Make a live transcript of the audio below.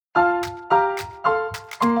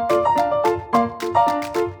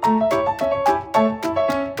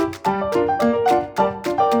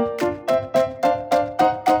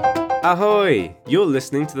Ahoy! You're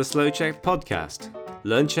listening to the Slow Czech podcast.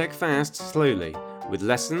 Learn Czech fast, slowly, with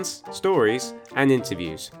lessons, stories, and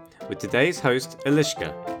interviews. With today's host,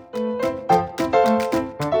 Eliška.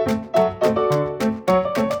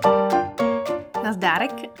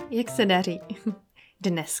 Nazdárek, jak se daří?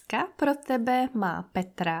 Dneska pro tebe má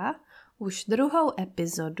Petra už druhou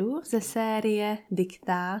epizodu ze série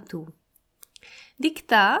diktátů.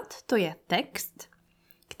 Diktát to je text,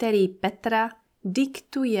 který Petra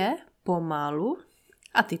diktuje pomalu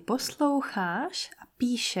a ty posloucháš a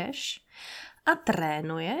píšeš a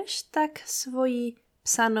trénuješ tak svoji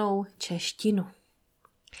psanou češtinu.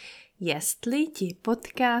 Jestli ti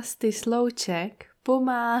podcasty Slow Czech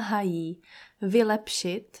pomáhají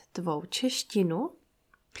vylepšit tvou češtinu,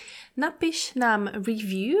 napiš nám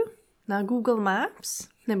review na Google Maps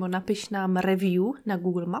nebo napiš nám review na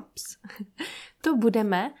Google Maps. To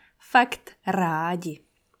budeme fakt rádi.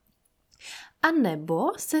 A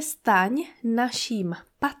nebo se staň naším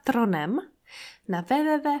patronem na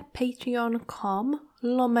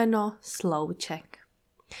www.patreon.com/slowczech.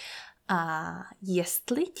 A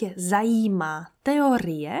jestli tě zajímá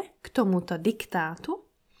teorie k tomuto diktátu,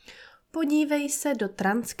 podívej se do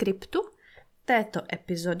transkriptu této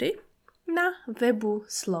epizody na webu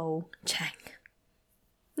Slow Czech.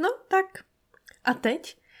 No tak, a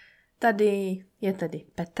teď tady je tedy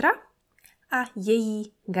Petra a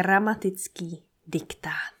její gramatický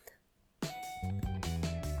diktát.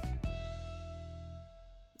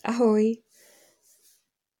 Ahoj.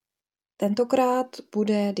 Tentokrát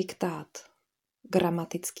bude diktát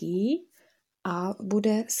gramatický a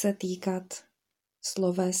bude se týkat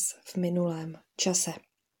sloves v minulém čase.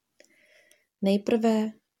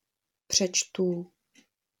 Nejprve přečtu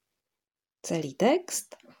celý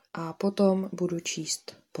text a potom budu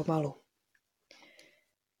číst pomalu.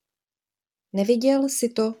 Neviděl si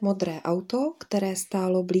to modré auto, které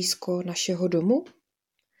stálo blízko našeho domu?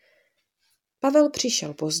 Pavel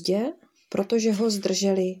přišel pozdě, protože ho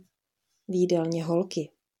zdrželi v jídelně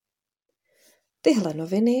holky. Tyhle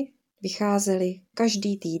noviny vycházely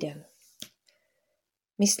každý týden.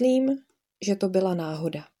 Myslím, že to byla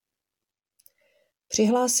náhoda.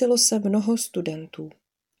 Přihlásilo se mnoho studentů.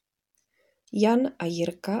 Jan a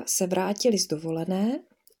Jirka se vrátili z dovolené,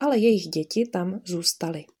 ale jejich děti tam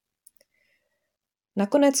zůstaly.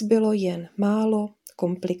 Nakonec bylo jen málo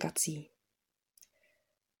komplikací.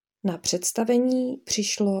 Na představení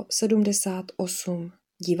přišlo 78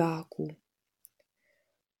 diváků.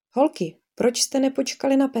 Holky, proč jste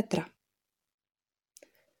nepočkali na Petra?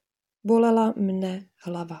 Bolela mne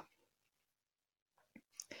hlava.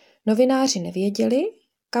 Novináři nevěděli,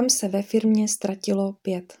 kam se ve firmě ztratilo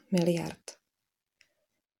 5 miliard.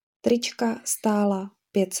 Trička stála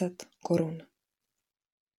 500 korun.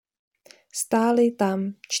 Stály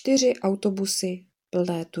tam 4 autobusy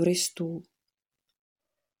plné turistů.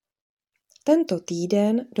 Tento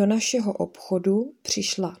týden do našeho obchodu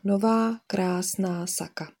přišla nová krásná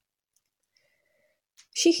saka.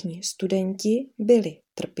 Všichni studenti byli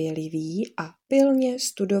trpěliví a pilně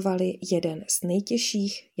studovali jeden z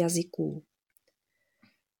nejtěžších jazyků.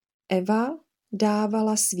 Eva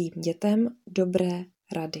dávala svým dětem dobré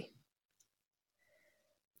rady.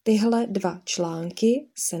 Tyhle 2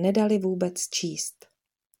 články se nedaly vůbec číst.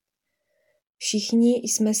 Všichni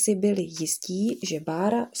jsme si byli jistí, že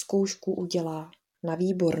Bára zkoušku udělá na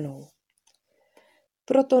výbornou.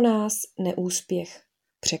 Proto nás neúspěch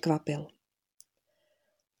překvapil.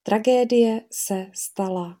 Tragédie se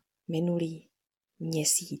stala minulý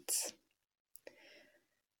měsíc.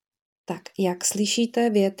 Tak, jak slyšíte,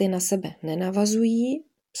 věty na sebe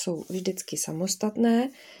nenavazují, jsou vždycky samostatné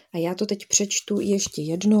a já to teď přečtu ještě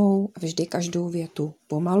jednou, vždy každou větu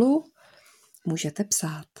pomalu. Můžete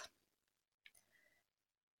psát.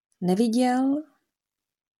 Neviděl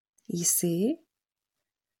jsi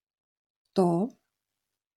to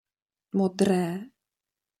modré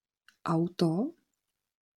auto,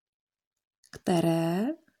 které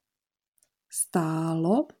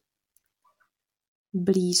stálo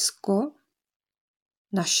blízko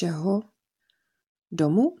našeho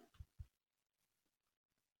domu?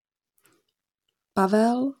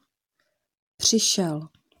 Pavel přišel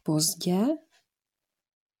pozdě,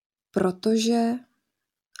 protože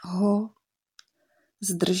ho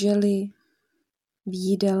zdrželi v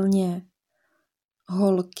jídelně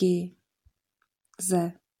holky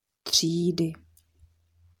ze třídy.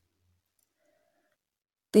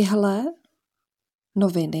 Tyhle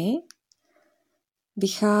noviny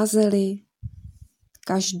vycházely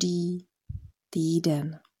každý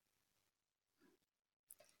týden.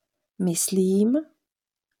 Myslím,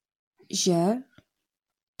 že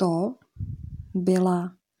to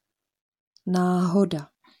byla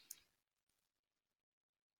náhoda.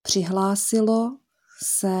 přihlásilo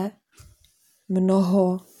se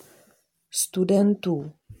mnoho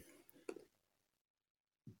studentů.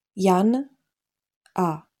 Jan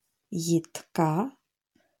a Jitka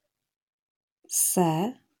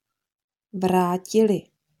se vrátili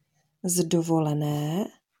z dovolené,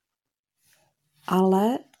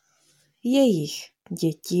 ale jejich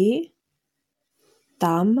děti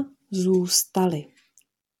tam zůstaly.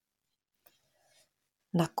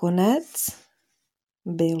 Nakonec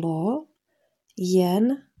bylo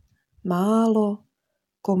jen málo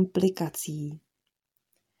komplikací.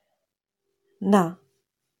 Na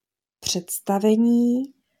představení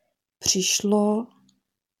přišlo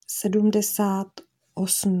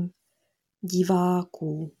 78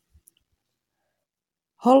 diváků.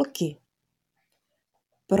 Holky,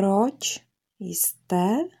 proč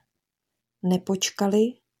jste nepočkali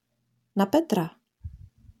na Petra?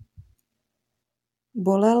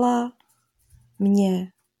 Bolela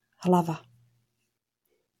mě hlava.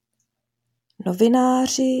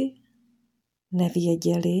 Novináři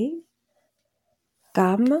nevěděli,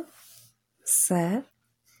 kam se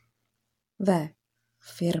ve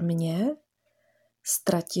firmě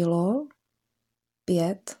ztratilo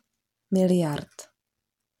 5 miliard.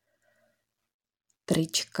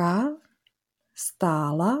 Trička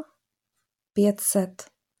stála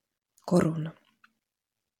 500 korun.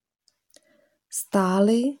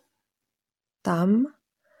 Stály tam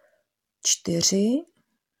 4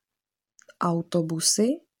 autobusy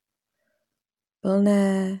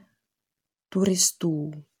plné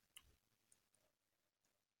turistů.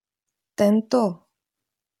 Tento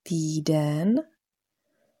týden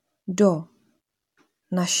do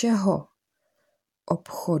našeho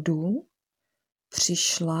obchodu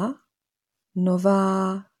přišla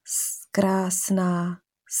nová krásná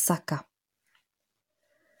saka.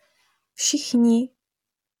 Všichni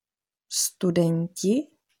studenti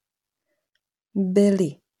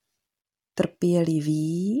byli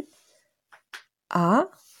trpěliví a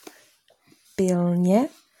pilně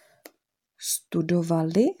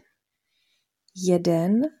studovali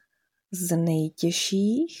jeden z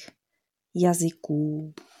nejtěžších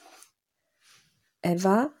jazyků.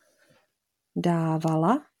 Eva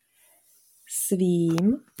dávala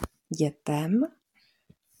svým dětem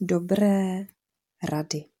dobré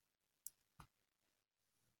rady.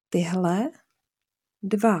 Tyhle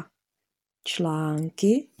 2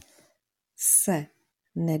 články se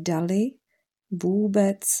nedaly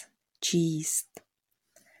vůbec číst.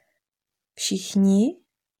 Všichni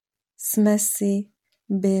jsme si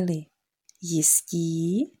byli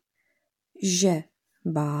jistí, že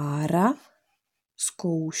Bára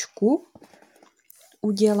zkoušku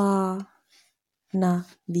udělá na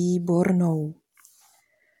výbornou.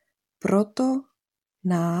 Proto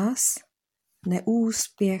nás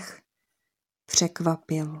neúspěch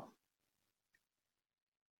překvapil.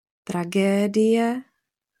 Tragédie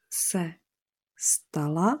se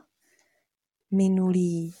stala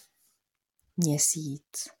minulý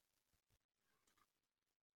měsíc.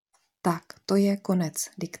 Tak, to je konec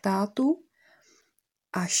diktátu.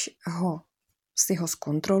 Až si ho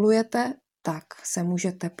zkontrolujete, tak se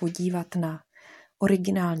můžete podívat na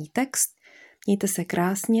originální text. Mějte se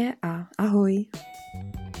krásně a ahoj.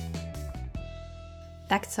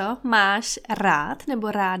 Tak co, máš rád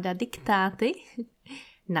nebo ráda diktáty?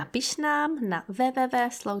 Napiš nám na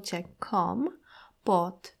www.slouček.com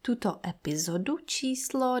pod tuto epizodu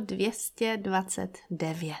číslo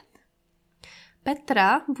 229.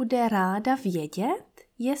 Petra bude ráda vědět,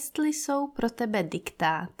 jestli jsou pro tebe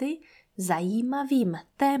diktáty zajímavým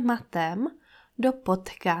tématem do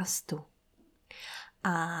podcastu.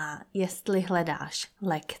 A jestli hledáš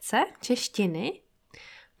lekce češtiny,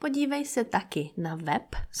 podívej se taky na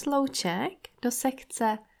web Slouček do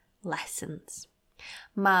sekce Lessons.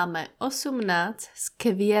 Máme 18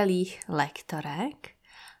 skvělých lektorek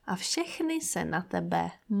a všechny se na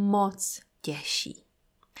tebe moc těší.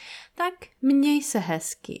 Tak měj se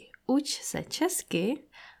hezky, uč se česky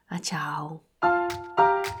a čau.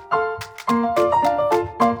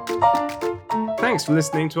 Thanks for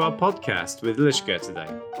listening to our podcast with Liška today.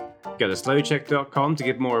 Go to slowcheck.com to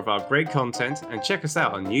get more of our great content and check us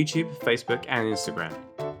out on YouTube, Facebook and Instagram.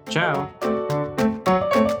 Ciao!